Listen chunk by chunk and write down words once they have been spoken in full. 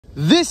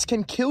This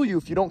can kill you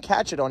if you don't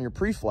catch it on your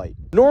pre-flight.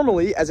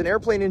 Normally, as an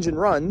airplane engine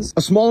runs,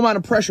 a small amount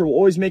of pressure will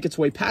always make its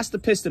way past the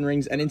piston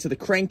rings and into the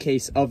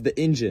crankcase of the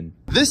engine.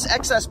 This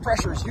excess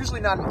pressure is usually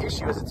not an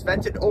issue as it's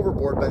vented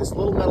overboard by this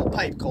little metal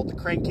pipe called the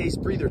crankcase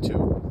breather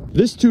tube.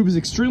 This tube is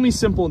extremely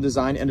simple in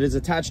design and it is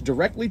attached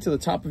directly to the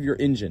top of your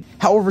engine.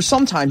 However,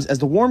 sometimes as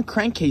the warm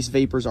crankcase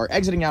vapors are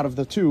exiting out of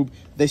the tube,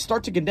 they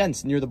start to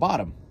condense near the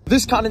bottom.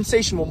 This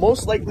condensation will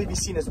most likely be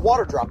seen as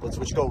water droplets,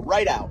 which go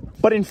right out.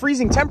 But in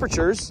freezing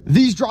temperatures,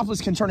 these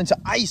droplets can turn into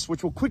ice,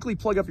 which will quickly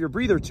plug up your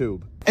breather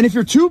tube. And if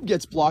your tube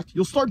gets blocked,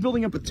 you'll start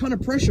building up a ton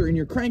of pressure in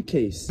your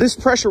crankcase. This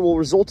pressure will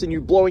result in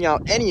you blowing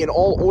out any and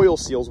all oil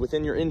seals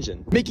within your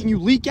engine, making you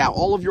leak out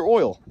all of your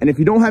oil. And if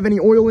you don't have any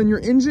oil in your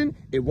engine,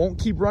 it won't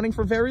keep running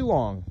for very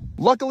long.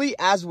 Luckily,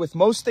 as with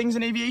most things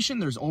in aviation,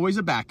 there's always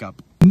a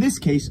backup. In this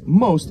case,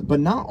 most, but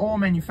not all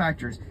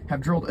manufacturers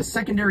have drilled a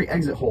secondary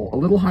exit hole a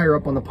little higher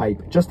up on the pipe,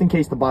 just in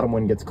case the bottom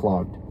one gets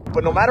clogged.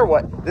 But no matter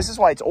what, this is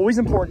why it's always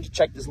important to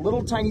check this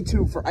little tiny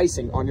tube for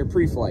icing on your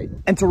pre-flight,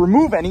 and to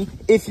remove any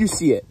if you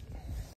see it.